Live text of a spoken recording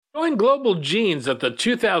Join Global Genes at the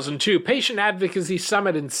 2002 Patient Advocacy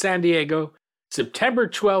Summit in San Diego, September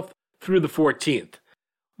 12th through the 14th.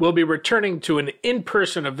 We'll be returning to an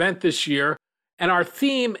in-person event this year, and our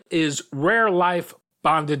theme is Rare Life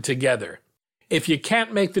Bonded Together. If you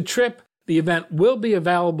can't make the trip, the event will be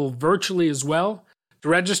available virtually as well. To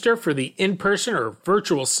register for the in-person or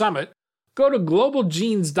virtual summit, go to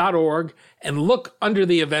globalgenes.org and look under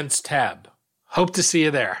the events tab. Hope to see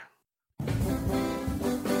you there.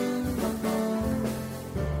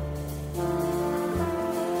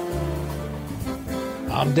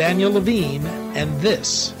 I'm Daniel Levine, and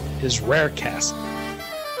this is Rarecast.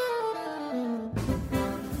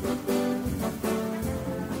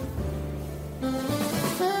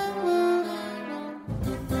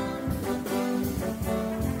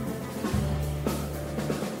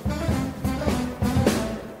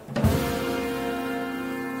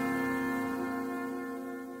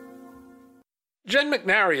 Jenn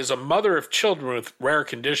McNary is a mother of children with rare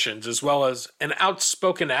conditions, as well as an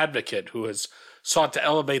outspoken advocate who has sought to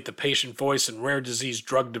elevate the patient voice in rare disease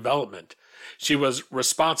drug development. She was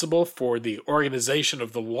responsible for the organization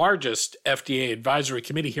of the largest FDA advisory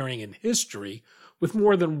committee hearing in history, with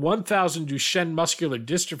more than 1,000 Duchenne muscular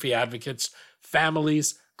dystrophy advocates,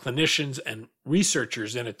 families, clinicians, and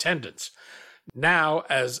researchers in attendance. Now,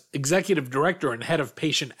 as executive director and head of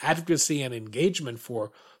patient advocacy and engagement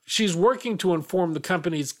she's working to inform the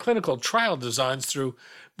company's clinical trial designs through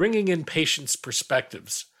bringing in patients'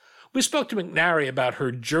 perspectives. We spoke to McNary about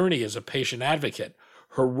her journey as a patient advocate,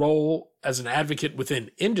 her role as an advocate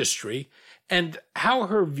within industry, and how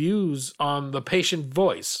her views on the patient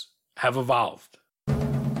voice have evolved.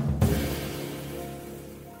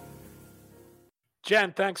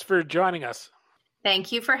 Jenn, thanks for joining us.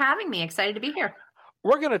 Thank you for having me. Excited to be here.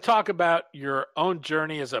 We're going to talk about your own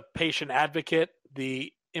journey as a patient advocate,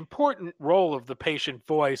 the important role of the patient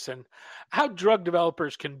voice, and how drug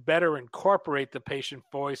developers can better incorporate the patient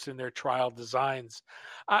voice in their trial designs.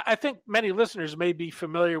 I think many listeners may be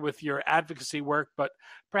familiar with your advocacy work, but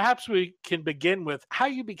perhaps we can begin with how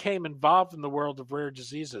you became involved in the world of rare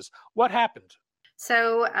diseases. What happened?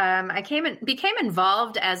 So I became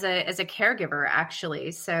involved as a caregiver,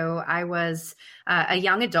 actually. So I was a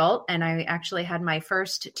young adult, and I actually had my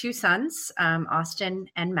first two sons, Austin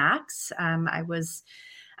and Max. I was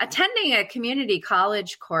attending a community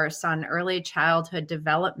college course on early childhood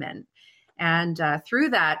development. And through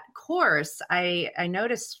that course, I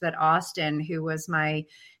noticed that Austin, who is my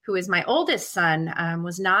oldest son,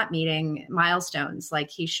 was not meeting milestones like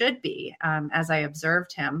he should be, as I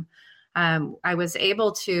observed him. I was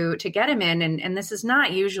able to get him in, and this is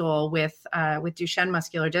not usual with Duchenne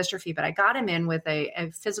Muscular Dystrophy, but I got him in with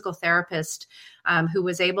a physical therapist who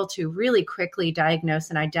was able to really quickly diagnose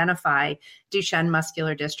and identify Duchenne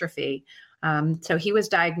Muscular Dystrophy. So he was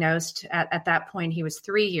diagnosed at that point. He was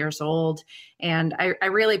 3 years old, and I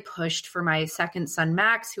really pushed for my second son,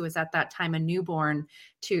 Max, who was at that time a newborn,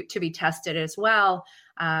 to be tested as well.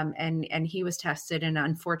 And he was tested and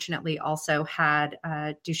unfortunately also had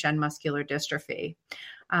Duchenne muscular dystrophy.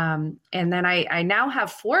 And then I now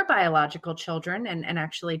have 4 biological children and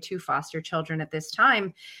actually 2 foster children at this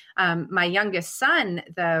time. My youngest son,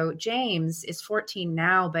 though, James, is 14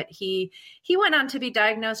 now, but he went on to be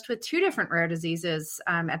diagnosed with 2 different rare diseases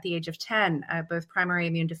at the age of 10, both primary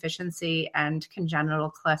immune deficiency and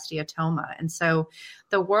congenital cholesteatoma. And so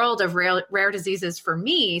the world of rare diseases for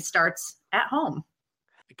me starts at home.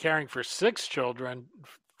 Caring for 6 children,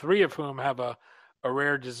 3 of whom have a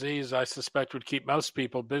rare disease, I suspect would keep most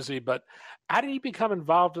people busy. But how did you become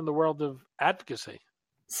involved in the world of advocacy?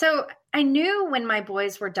 So I knew when my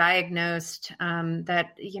boys were diagnosed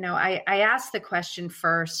that, I asked the question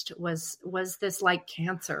first, was this like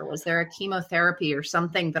cancer? Was there a chemotherapy or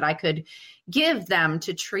something that I could give them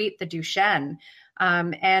to treat the Duchenne?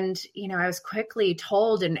 And I was quickly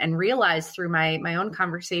told and realized through my own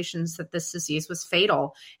conversations that this disease was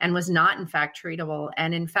fatal and was not, in fact, treatable.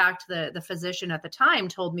 And in fact, the physician at the time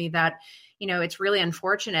told me that, it's really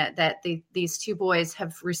unfortunate that these 2 boys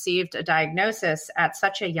have received a diagnosis at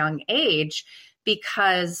such a young age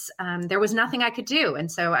because there was nothing I could do.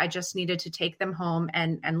 And so I just needed to take them home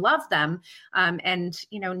and love them and,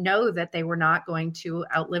 know that they were not going to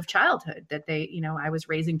outlive childhood, that I was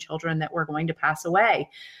raising children that were going to pass away.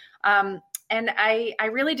 And I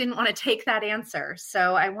really didn't want to take that answer.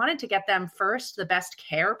 So I wanted to get them first the best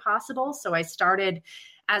care possible. So I started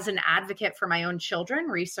as an advocate for my own children,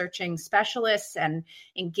 researching specialists and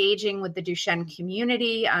engaging with the Duchenne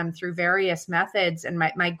community through various methods. And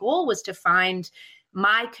my goal was to find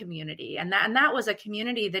my community. And that was a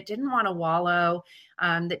community that didn't want to wallow,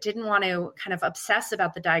 that didn't want to kind of obsess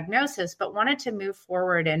about the diagnosis, but wanted to move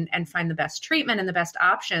forward and find the best treatment and the best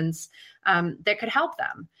options that could help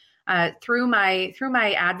them. Through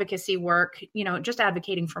my advocacy work, just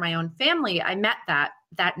advocating for my own family, I met that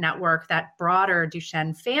network, that broader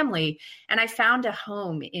Duchenne family, and I found a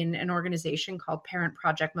home in an organization called Parent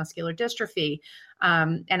Project Muscular Dystrophy,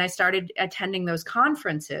 and I started attending those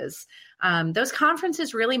conferences. Those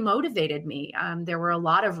conferences really motivated me. There were a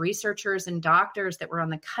lot of researchers and doctors that were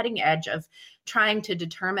on the cutting edge of trying to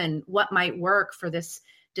determine what might work for this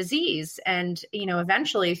disease. And,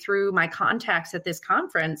 eventually through my contacts at this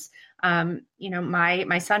conference,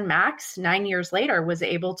 my son, Max, 9 years later, was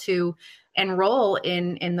able to enroll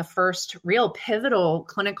in the first real pivotal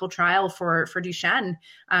clinical trial for Duchenne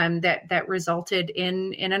that resulted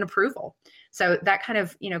in an approval. So that kind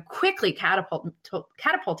of, quickly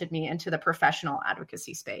catapulted me into the professional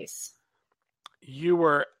advocacy space. You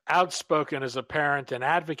were outspoken as a parent and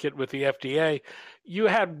advocate with the FDA. You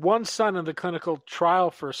had one son in the clinical trial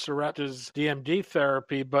for Sarepta's DMD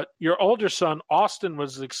therapy, but your older son, Austin,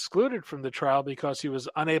 was excluded from the trial because he was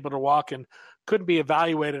unable to walk and couldn't be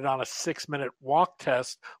evaluated on a 6-minute walk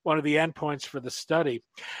test, one of the endpoints for the study.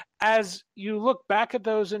 As you look back at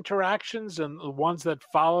those interactions and the ones that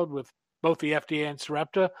followed with both the FDA and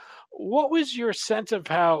Sarepta, what was your sense of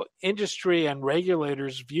how industry and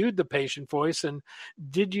regulators viewed the patient voice, and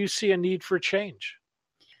did you see a need for change?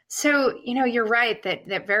 So, you're right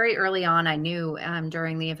that very early on, I knew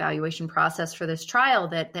during the evaluation process for this trial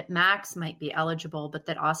that Max might be eligible, but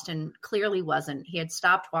that Austin clearly wasn't. He had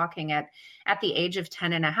stopped walking at the age of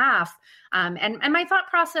 10 and a half. And my thought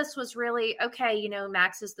process was really, okay,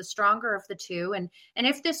 Max is the stronger of the two. And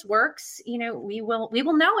if this works, we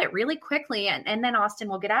will know it really quickly, and then Austin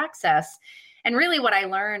will get access. And really what I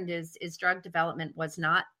learned is drug development was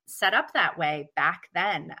not set up that way back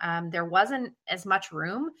then. There wasn't as much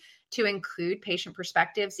room to include patient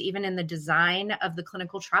perspectives, even in the design of the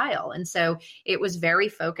clinical trial. And so it was very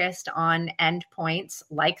focused on endpoints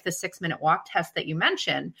like the 6-minute walk test that you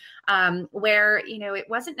mentioned, where, it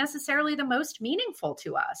wasn't necessarily the most meaningful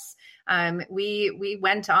to us. We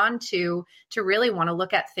went on to really want to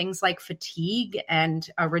look at things like fatigue and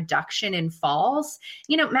a reduction in falls.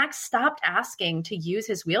 Max stopped asking to use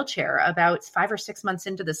his wheelchair about 5 or 6 months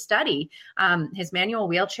into the study. His manual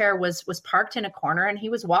wheelchair was parked in a corner, and he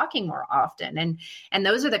was walking more often. And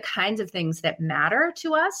those are the kinds of things that matter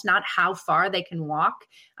to us, not how far they can walk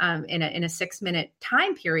in a 6-minute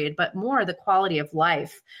time period, but more the quality of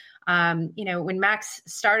life. When Max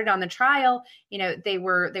started on the trial, they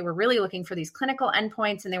were really looking for these clinical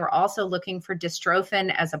endpoints, and they were also looking for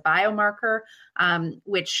dystrophin as a biomarker,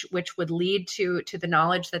 which would lead to the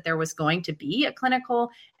knowledge that there was going to be a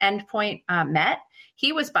clinical endpoint met.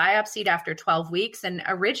 He was biopsied after 12 weeks, and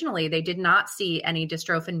originally they did not see any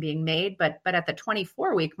dystrophin being made, but at the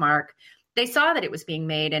 24-week mark, they saw that it was being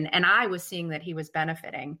made, and I was seeing that he was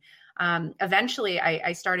benefiting. Eventually,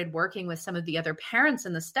 I started working with some of the other parents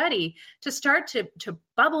in the study to start to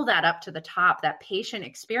bubble that up to the top, that patient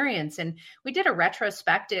experience. And we did a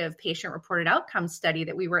retrospective patient-reported outcomes study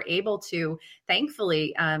that we were able to,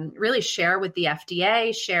 thankfully, really share with the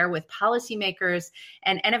FDA, share with policymakers,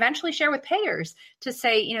 and eventually share with payers to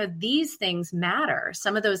say, these things matter.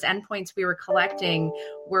 Some of those endpoints we were collecting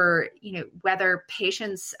were, whether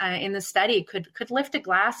patients in the study could lift a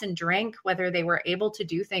glass and drink, whether they were able to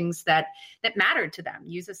do things that mattered to them,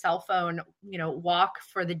 use a cell phone, walk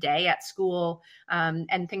for the day at school,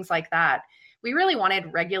 and things like that. We really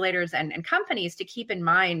wanted regulators and companies to keep in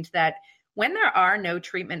mind that when there are no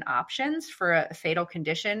treatment options for a fatal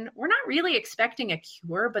condition, we're not really expecting a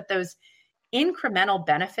cure, but those incremental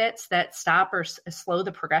benefits that stop or slow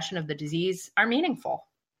the progression of the disease are meaningful.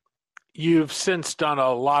 You've since done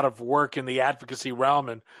a lot of work in the advocacy realm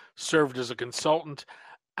and served as a consultant.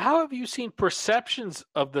 How have you seen perceptions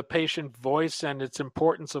of the patient voice and its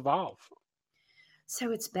importance evolve?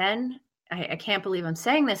 So it's been, I can't believe I'm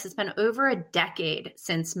saying this, it's been over a decade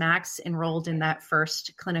since Max enrolled in that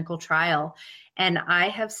first clinical trial. And I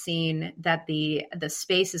have seen that the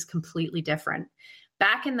space is completely different.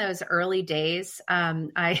 Back in those early days,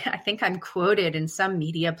 I think I'm quoted in some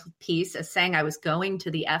media piece as saying I was going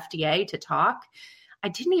to the FDA to talk. I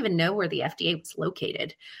didn't even know where the FDA was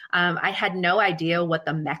located. I had no idea what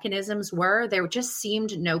the mechanisms were. There just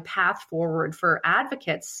seemed no path forward for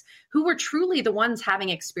advocates who were truly the ones having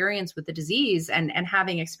experience with the disease and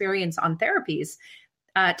having experience on therapies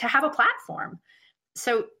to have a platform.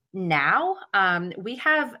 So now we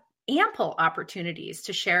have ample opportunities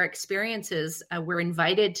to share experiences. We're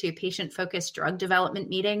invited to patient-focused drug development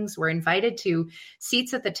meetings. We're invited to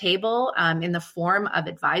seats at the table in the form of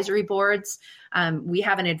advisory boards. We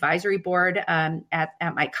have an advisory board at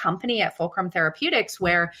my company at Fulcrum Therapeutics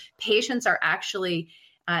where patients are actually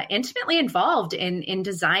intimately involved in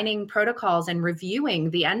designing protocols and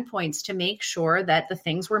reviewing the endpoints to make sure that the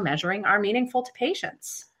things we're measuring are meaningful to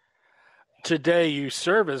patients. Today, you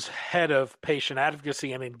serve as head of patient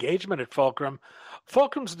advocacy and engagement at Fulcrum.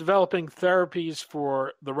 Fulcrum's developing therapies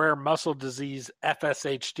for the rare muscle disease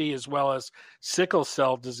FSHD as well as sickle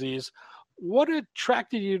cell disease. What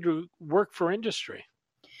attracted you to work for industry?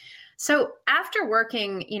 So after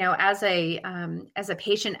working, as a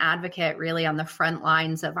patient advocate, really on the front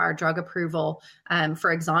lines of our drug approval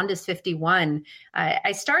for Exondys 51,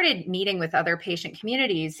 I started meeting with other patient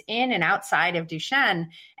communities in and outside of Duchenne,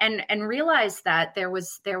 and realized that there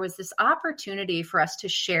was this opportunity for us to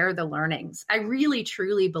share the learnings. I really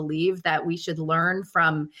truly believe that we should learn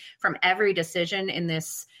from every decision in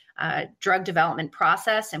this drug development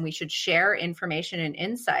process, and we should share information and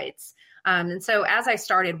insights. And so as I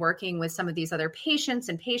started working with some of these other patients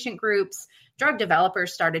and patient groups, drug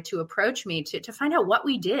developers started to approach me to find out what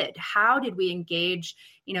we did. How did we engage,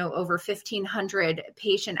 over 1,500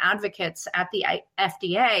 patient advocates at the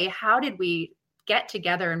FDA? How did we get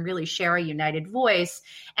together and really share a united voice?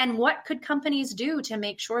 And what could companies do to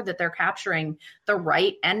make sure that they're capturing the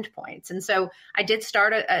right endpoints? And so I did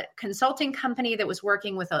start a consulting company that was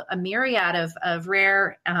working with a myriad of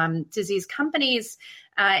rare disease companies.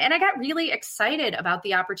 And I got really excited about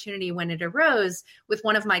the opportunity when it arose with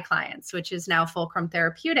one of my clients, which is now Fulcrum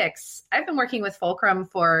Therapeutics. I've been working with Fulcrum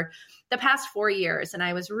for the past 4 years, and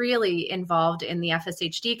I was really involved in the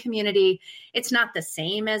FSHD community. It's not the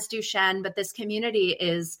same as Duchenne, but this community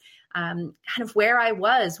is kind of where I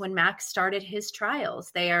was when Max started his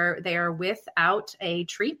trials. They are without a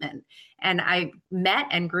treatment. And I met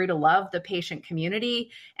and grew to love the patient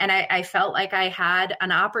community. And I felt like I had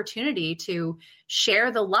an opportunity to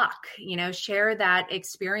share the luck, share that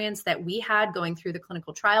experience that we had going through the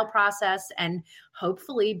clinical trial process and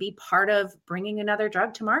hopefully be part of bringing another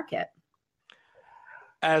drug to market.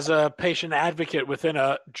 As a patient advocate within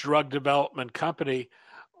a drug development company,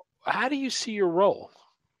 how do you see your role?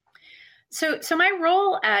 So my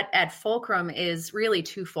role at Fulcrum is really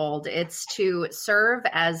twofold. It's to serve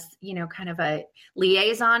as, kind of a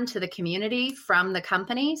liaison to the community from the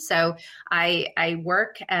company. So I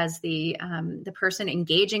work as the person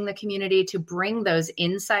engaging the community to bring those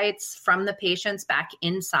insights from the patients back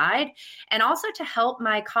inside, and also to help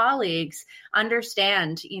my colleagues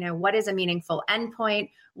understand, what is a meaningful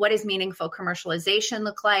endpoint, what does meaningful commercialization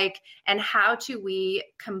look like, and how do we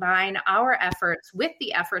combine our efforts with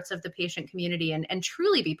the efforts of the patient community and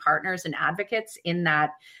truly be partners and advocates in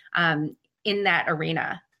that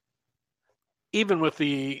arena. Even with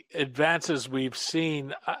the advances we've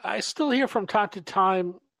seen, I still hear from time to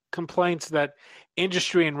time complaints that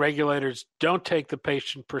industry and regulators don't take the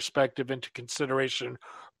patient perspective into consideration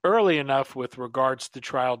early enough with regards to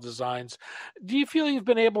trial designs. Do you feel you've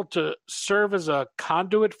been able to serve as a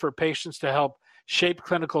conduit for patients to help shape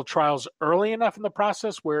clinical trials early enough in the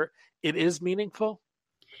process where it is meaningful?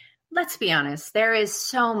 Let's be honest, there is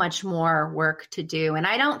so much more work to do. And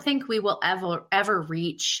I don't think we will ever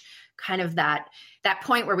reach kind of that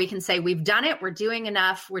point where we can say, we've done it, we're doing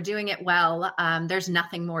enough, we're doing it well, there's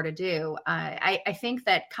nothing more to do. I think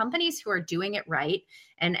that companies who are doing it right,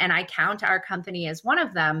 and I count our company as one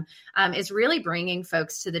of them, is really bringing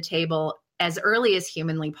folks to the table as early as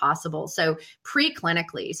humanly possible. So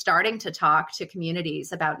preclinically, starting to talk to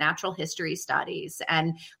communities about natural history studies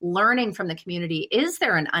and learning from the community. Is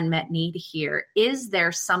there an unmet need here? Is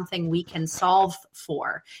there something we can solve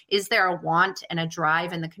for? Is there a want and a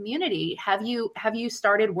drive in the community? Have you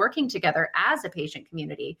started working together as a patient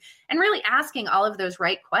community? And really asking all of those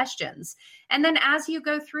right questions. And then as you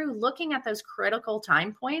go through, looking at those critical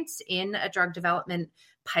time points in a drug development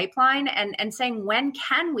pipeline and saying, when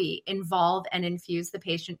can we involve and infuse the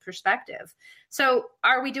patient perspective? So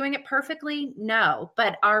are we doing it perfectly? No.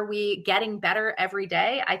 But are we getting better every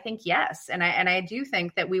day? I think yes. And I do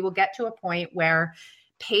think that we will get to a point where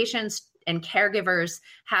patients and caregivers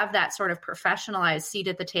have that sort of professionalized seat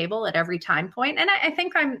at the table at every time point. And I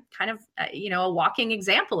think I'm kind of, a walking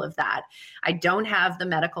example of that. I don't have the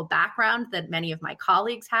medical background that many of my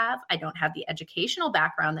colleagues have. I don't have the educational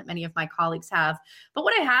background that many of my colleagues have. But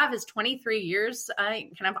what I have is 23 years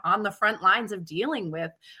kind of on the front lines of dealing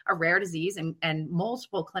with a rare disease and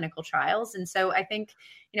multiple clinical trials. And so I think,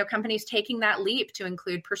 companies taking that leap to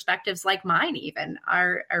include perspectives like mine even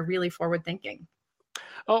are really forward thinking.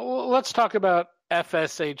 Oh, well, let's talk about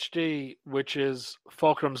FSHD, which is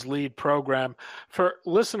Fulcrum's lead program. For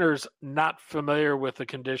listeners not familiar with the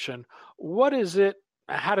condition, what is it?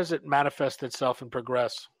 How does it manifest itself and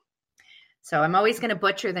progress? So I'm always going to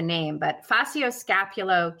butcher the name, but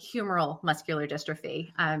facioscapulohumeral muscular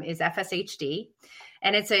dystrophy is FSHD.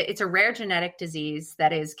 And it's a rare genetic disease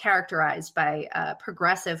that is characterized by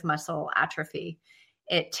progressive muscle atrophy.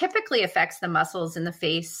 It typically affects the muscles in the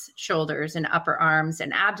face, shoulders, and upper arms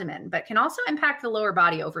and abdomen, but can also impact the lower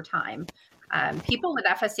body over time. People with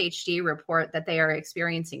FSHD report that they are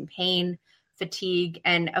experiencing pain, fatigue,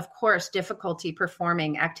 and of course, difficulty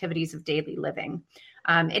performing activities of daily living.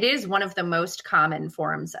 It is one of the most common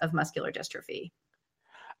forms of muscular dystrophy.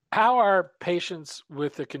 How are patients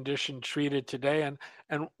with the condition treated today,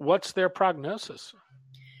 and what's their prognosis?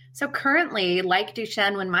 So currently, like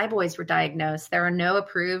Duchenne, when my boys were diagnosed, there are no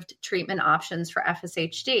approved treatment options for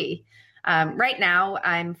FSHD. Right now,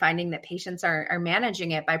 I'm finding that patients are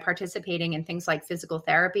managing it by participating in things like physical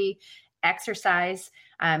therapy, exercise,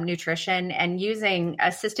 nutrition, and using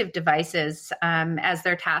assistive devices as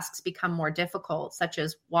their tasks become more difficult, such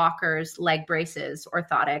as walkers, leg braces,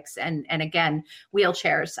 orthotics, and again,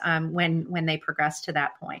 wheelchairs when they progress to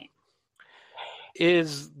that point.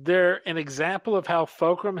 Is there an example of how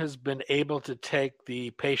Fulcrum has been able to take the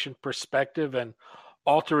patient perspective and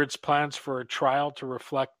alter its plans for a trial to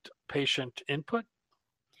reflect patient input?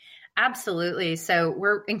 Absolutely. So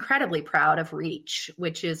we're incredibly proud of REACH,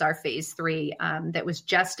 which is our phase 3 that was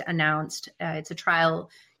just announced. It's a trial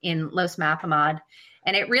in losmapimod.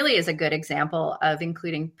 And it really is a good example of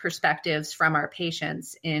including perspectives from our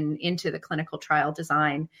patients into the clinical trial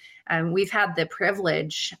design. We've had the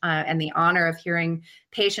privilege and the honor of hearing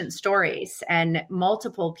patient stories, and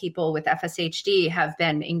multiple people with FSHD have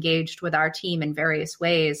been engaged with our team in various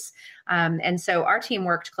ways. And so our team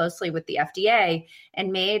worked closely with the FDA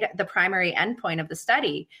and made the primary endpoint of the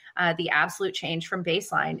study the absolute change from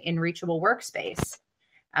baseline in reachable workspace.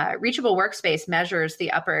 Reachable workspace measures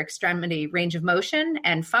the upper extremity range of motion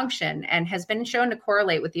and function and has been shown to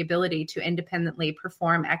correlate with the ability to independently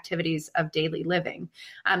perform activities of daily living.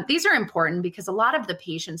 These are important because a lot of the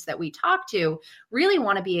patients that we talk to really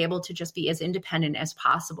want to be able to just be as independent as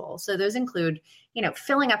possible. So those include,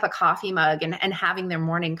 filling up a coffee mug and having their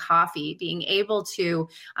morning coffee, being able to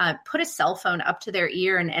put a cell phone up to their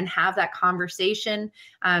ear and have that conversation,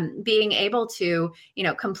 being able to,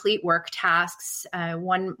 complete work tasks.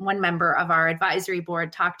 One member of our advisory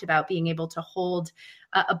board talked about being able to hold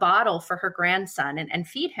a bottle for her grandson and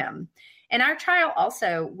feed him. And our trial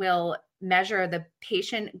also will measure the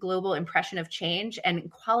patient global impression of change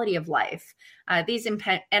and quality of life. These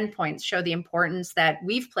endpoints show the importance that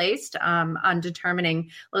we've placed on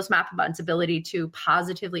determining losmapimod's ability to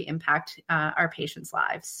positively impact our patients'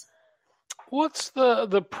 lives. What's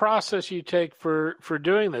the process you take for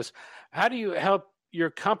doing this? How do you help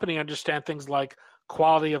your company understand things like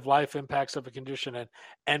quality of life impacts of a condition and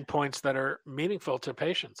endpoints that are meaningful to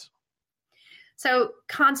patients? So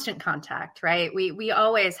constant contact, right? We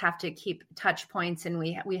always have to keep touch points, and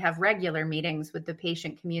we have regular meetings with the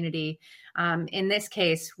patient community. In this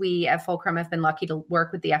case, we at Fulcrum have been lucky to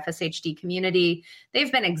work with the FSHD community.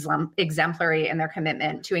 They've been exemplary in their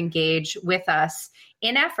commitment to engage with us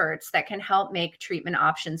in efforts that can help make treatment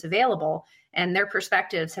options available, and their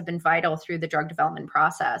perspectives have been vital through the drug development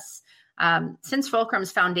process. Since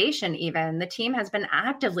Fulcrum's foundation, even, the team has been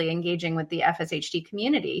actively engaging with the FSHD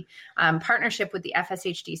community, partnership with the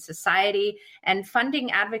FSHD Society, and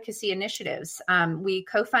funding advocacy initiatives. We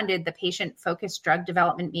co-funded the Patient-Focused Drug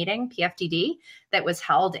Development Meeting, PFDD, that was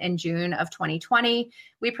held in June of 2020.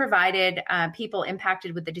 We provided people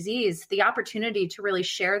impacted with the disease the opportunity to really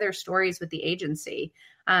share their stories with the agency.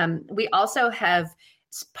 We also have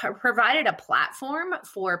provided a platform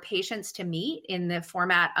for patients to meet in the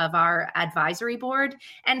format of our advisory board.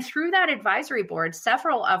 And through that advisory board,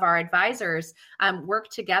 several of our advisors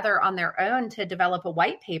worked together on their own to develop a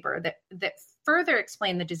white paper that further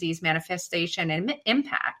explain the disease manifestation and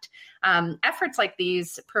impact. Efforts like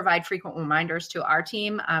these provide frequent reminders to our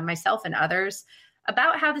team, myself and others,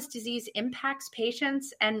 about how this disease impacts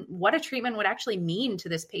patients and what a treatment would actually mean to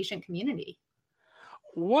this patient community.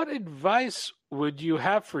 What advice would you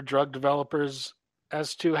have for drug developers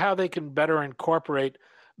as to how they can better incorporate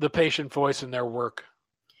the patient voice in their work?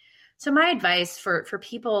 So my advice for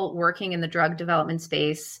people working in the drug development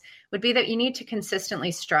space would be that you need to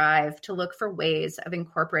consistently strive to look for ways of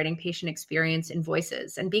incorporating patient experience in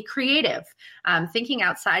voices and be creative, thinking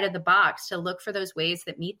outside of the box to look for those ways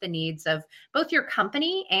that meet the needs of both your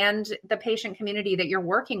company and the patient community that you're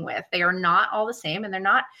working with. They are not all the same, and they're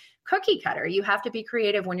not cookie cutter. You have to be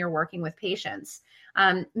creative when you're working with patients.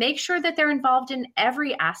 Make sure that they're involved in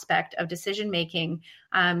every aspect of decision making.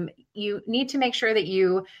 You need to make sure that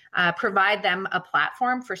you provide them a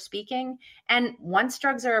platform for speaking. And once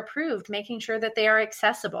drugs are approved, making sure that they are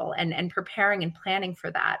accessible and preparing and planning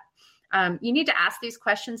for that. You need to ask these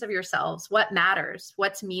questions of yourselves. What matters?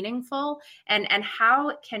 What's meaningful? And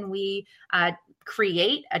how can we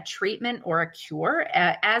create a treatment or a cure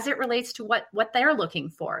as it relates to what they're looking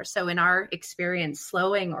for? So in our experience,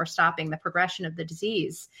 slowing or stopping the progression of the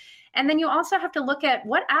disease. And then you also have to look at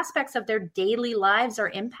what aspects of their daily lives are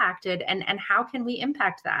impacted and how can we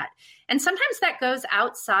impact that? And sometimes that goes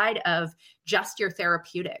outside of just your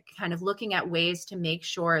therapeutic, kind of looking at ways to make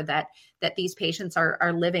sure that these patients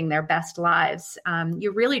are living their best lives.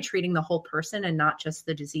 You're really treating the whole person and not just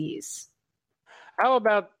the disease. How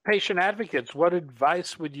about patient advocates? What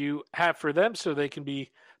advice would you have for them so they can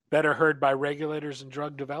be better heard by regulators and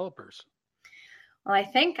drug developers? Well, I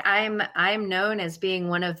think I'm known as being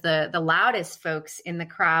one of the loudest folks in the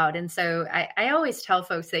crowd. And so I always tell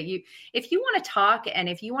folks that if you want to talk and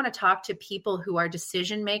if you want to talk to people who are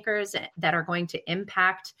decision makers that are going to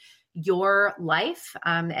impact your life,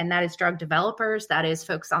 and that is drug developers, that is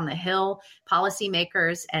folks on the Hill,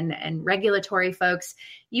 policymakers and regulatory folks,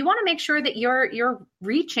 you want to make sure that you're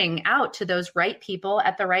reaching out to those right people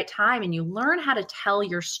at the right time and you learn how to tell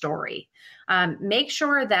your story. Make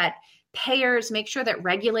sure that payers, make sure that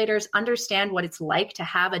regulators understand what it's like to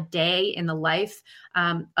have a day in the life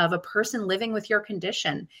of a person living with your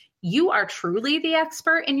condition. You are truly the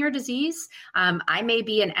expert in your disease. I may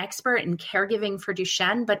be an expert in caregiving for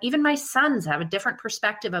Duchenne, but even my sons have a different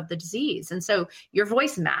perspective of the disease. And so your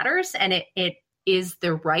voice matters, and it is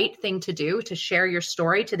the right thing to do to share your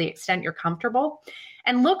story to the extent you're comfortable.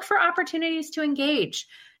 And look for opportunities to engage.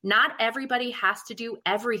 Not everybody has to do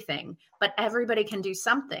everything, but everybody can do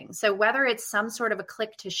something. So whether it's some sort of a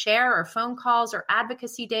click to share or phone calls or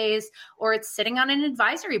advocacy days, or it's sitting on an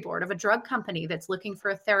advisory board of a drug company that's looking for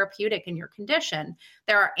a therapeutic in your condition,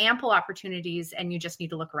 there are ample opportunities and you just need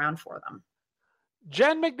to look around for them.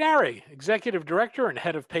 Jenn McNary, Executive Director and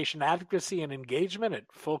Head of Patient Advocacy and Engagement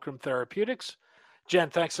at Fulcrum Therapeutics. Jenn,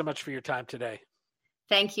 thanks so much for your time today.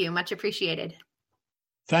 Thank you. Much appreciated.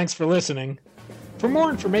 Thanks for listening. For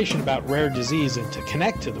more information about rare disease and to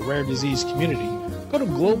connect to the rare disease community, go to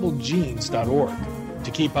globalgenes.org.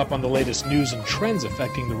 To keep up on the latest news and trends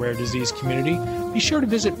affecting the rare disease community, be sure to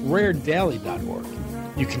visit raredaily.org.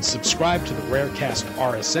 You can subscribe to the Rarecast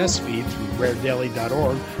RSS feed through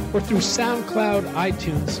raredaily.org or through SoundCloud,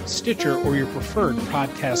 iTunes, Stitcher, or your preferred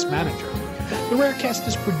podcast manager. The Rarecast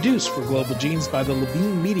is produced for Global Genes by the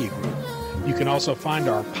Levine Media Group. You can also find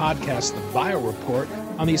our podcast, The Bio Report,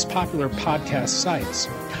 on these popular podcast sites.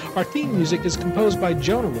 Our theme music is composed by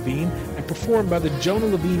Jonah Levine and performed by the Jonah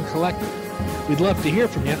Levine Collective. We'd love to hear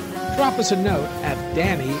from you. Drop us a note at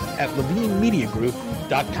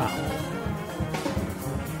danny@levinemediagroup.com.